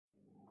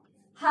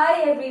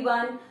Hi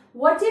everyone,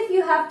 what if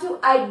you have to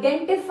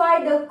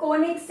identify the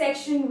conic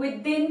section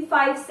within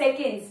 5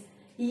 seconds?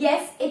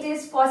 Yes, it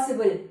is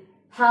possible.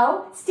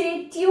 How?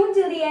 Stay tuned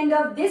till the end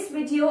of this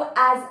video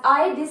as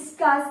I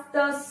discuss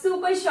the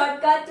super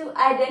shortcut to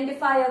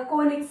identify a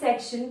conic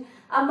section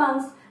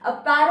amongst a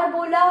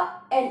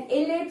parabola, an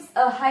ellipse,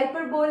 a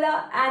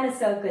hyperbola and a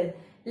circle.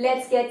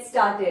 Let's get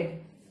started.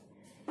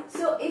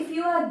 So if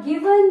you are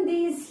given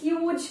these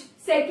huge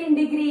second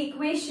degree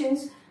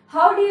equations,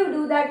 how do you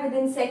do that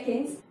within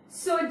seconds?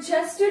 So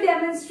just to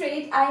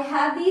demonstrate, I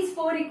have these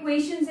 4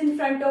 equations in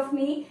front of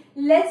me.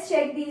 Let's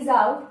check these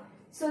out.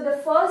 So the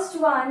first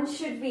one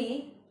should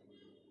be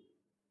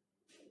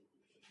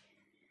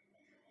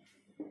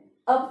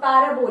a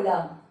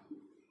parabola.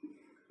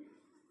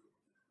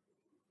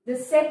 The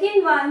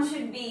second one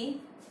should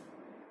be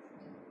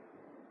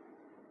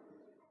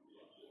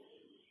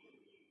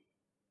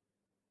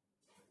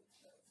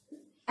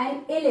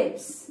an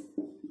ellipse.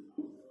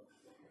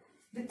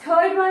 The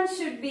third one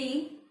should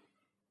be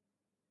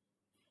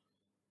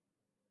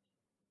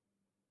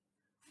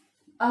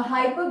a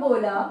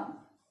hyperbola,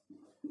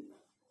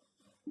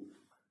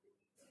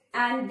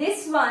 and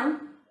this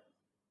one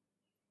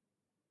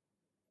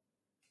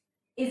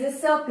is a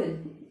circle.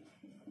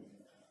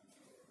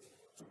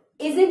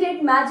 Isn't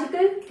it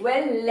magical?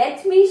 Well,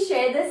 let me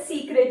share the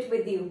secret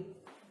with you.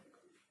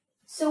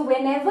 So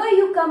whenever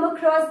you come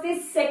across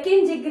this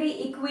second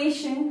degree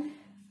equation,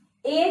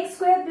 ax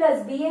square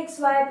plus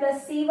bxy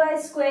plus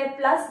cy square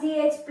plus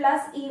dx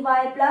plus ey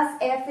plus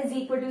f is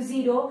equal to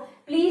 0.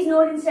 Please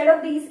note, instead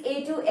of these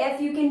a to f,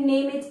 you can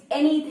name it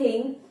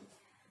anything.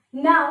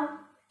 Now,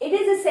 it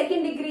is a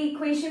second degree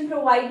equation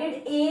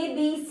provided a,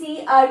 b,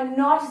 c are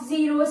not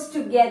zeros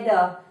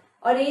together,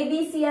 or a,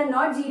 b, c are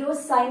not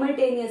zeros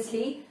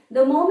simultaneously.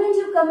 The moment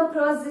you come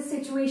across this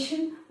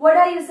situation, what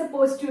are you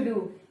supposed to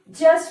do?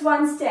 Just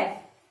one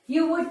step.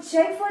 You would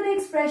check for the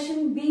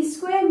expression b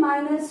square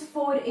minus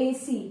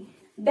 4ac.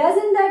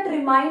 Doesn't that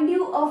remind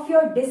you of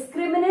your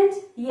discriminant?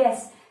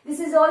 Yes, this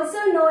is also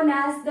known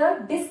as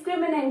the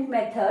discriminant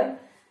method.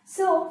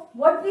 So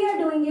what we are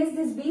doing is,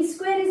 this b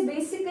square is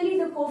basically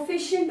the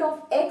coefficient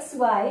of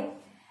xy,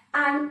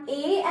 and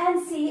a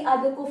and c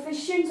are the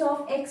coefficients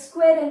of x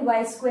square and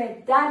y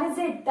square. That is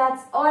it.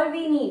 That's all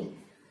we need.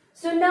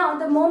 So now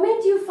the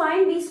moment you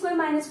find b square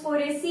minus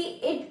 4ac,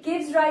 it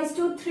gives rise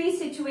to 3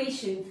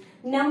 situations.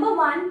 Number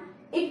 1,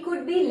 it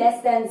could be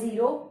less than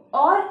 0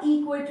 or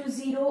equal to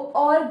 0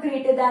 or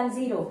greater than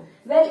 0.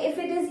 Well, if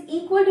it is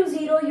equal to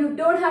 0, you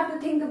don't have to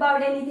think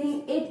about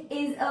anything. It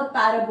is a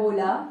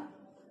parabola.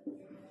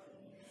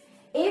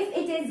 If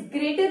it is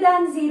greater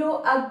than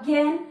 0,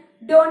 again,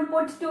 don't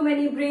put too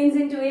many brains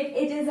into it.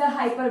 It is a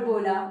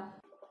hyperbola.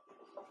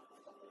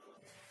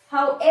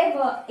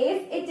 However,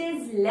 if it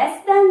is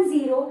less than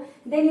 0,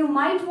 then you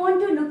might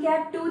want to look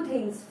at 2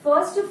 things.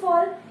 First of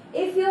all,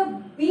 if your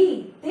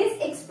b,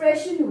 this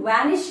expression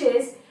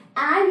vanishes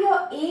and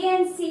your a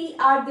and c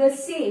are the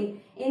same,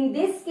 in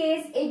this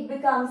case it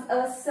becomes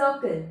a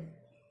circle.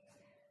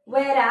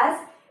 Whereas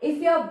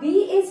if your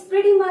b is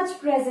pretty much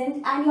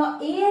present and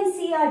your a and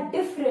c are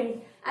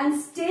different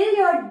and still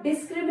your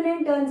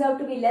discriminant turns out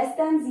to be less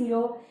than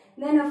 0,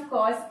 then of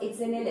course it's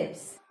an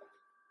ellipse.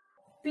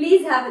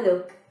 Please have a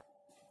look.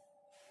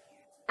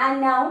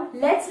 And now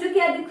let's look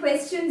at the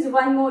questions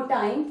one more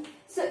time.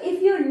 So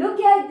if you look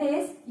at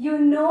this, you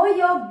know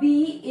your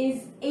b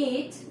is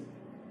 8,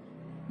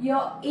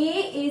 your a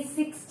is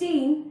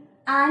 16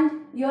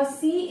 and your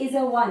c is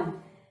a 1.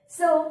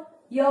 So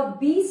your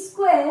b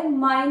square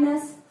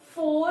minus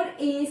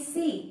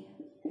 4ac.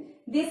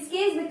 This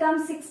case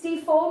becomes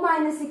 64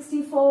 minus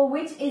 64,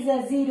 which is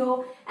a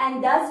 0,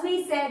 and thus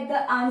we said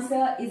the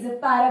answer is a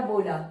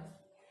parabola.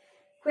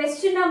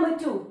 Question number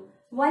 2.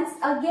 Once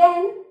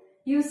again,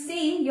 you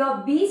see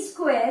your b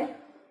square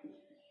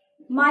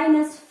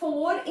minus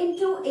 4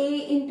 into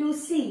a into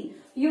c.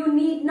 You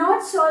need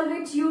not solve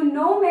it. You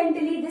know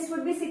mentally this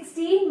would be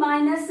 16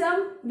 minus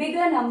some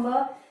bigger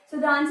number. So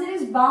the answer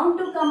is bound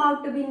to come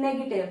out to be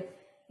negative.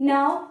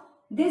 Now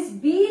this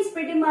b is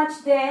pretty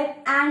much there,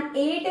 and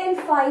 8 and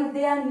 5,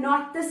 they are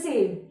not the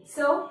same.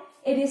 So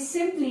it is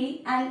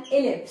simply an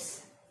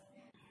ellipse.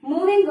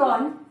 Moving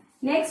on.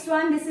 Next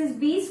one, this is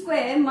b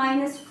square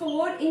minus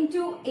 4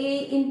 into a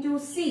into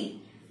c.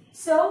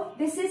 So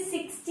this is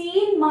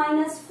 16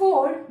 minus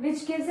 4,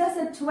 which gives us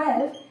a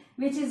 12,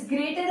 which is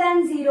greater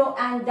than 0,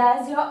 and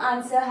thus your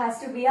answer has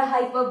to be a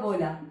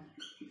hyperbola.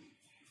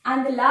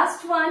 And the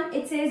last one,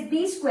 it says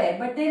b square,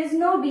 but there is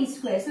no b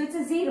square, so it's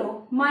a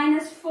 0,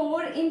 minus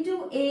 4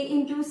 into a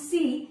into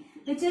c,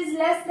 which is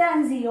less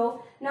than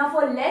 0. Now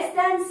for less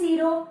than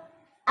 0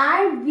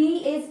 and b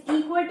is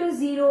equal to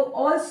 0,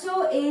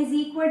 also a is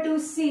equal to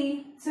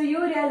c, so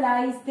you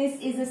realize this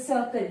is a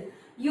circle.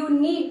 You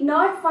need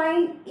not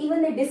find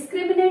even the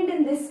discriminant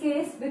in this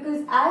case,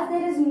 because as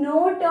there is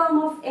no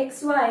term of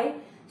xy,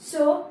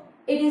 so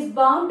it is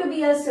bound to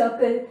be a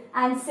circle,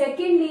 and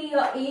secondly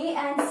your a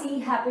and c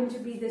happen to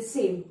be the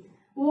same.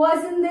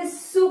 Wasn't this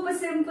super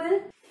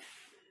simple?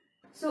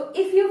 So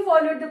if you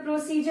followed the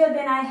procedure,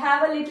 then I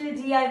have a little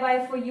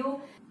DIY for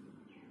you.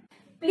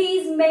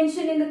 Please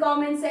mention in the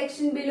comment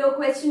section below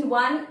question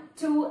 1,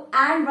 2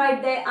 and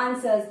write their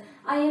answers.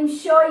 I am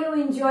sure you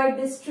enjoyed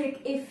this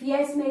trick. If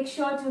yes, make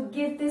sure to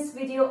give this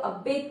video a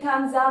big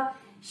thumbs up,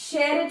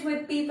 share it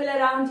with people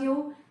around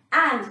you,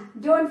 and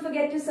don't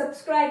forget to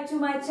subscribe to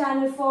my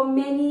channel for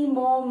many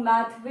more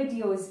math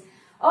videos.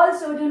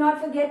 Also, do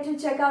not forget to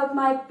check out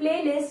my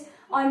playlist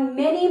on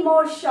many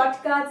more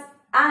shortcuts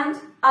and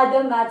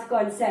other math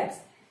concepts.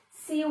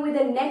 See you with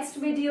the next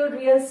video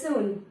real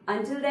soon.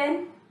 Until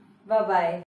then, bye-bye.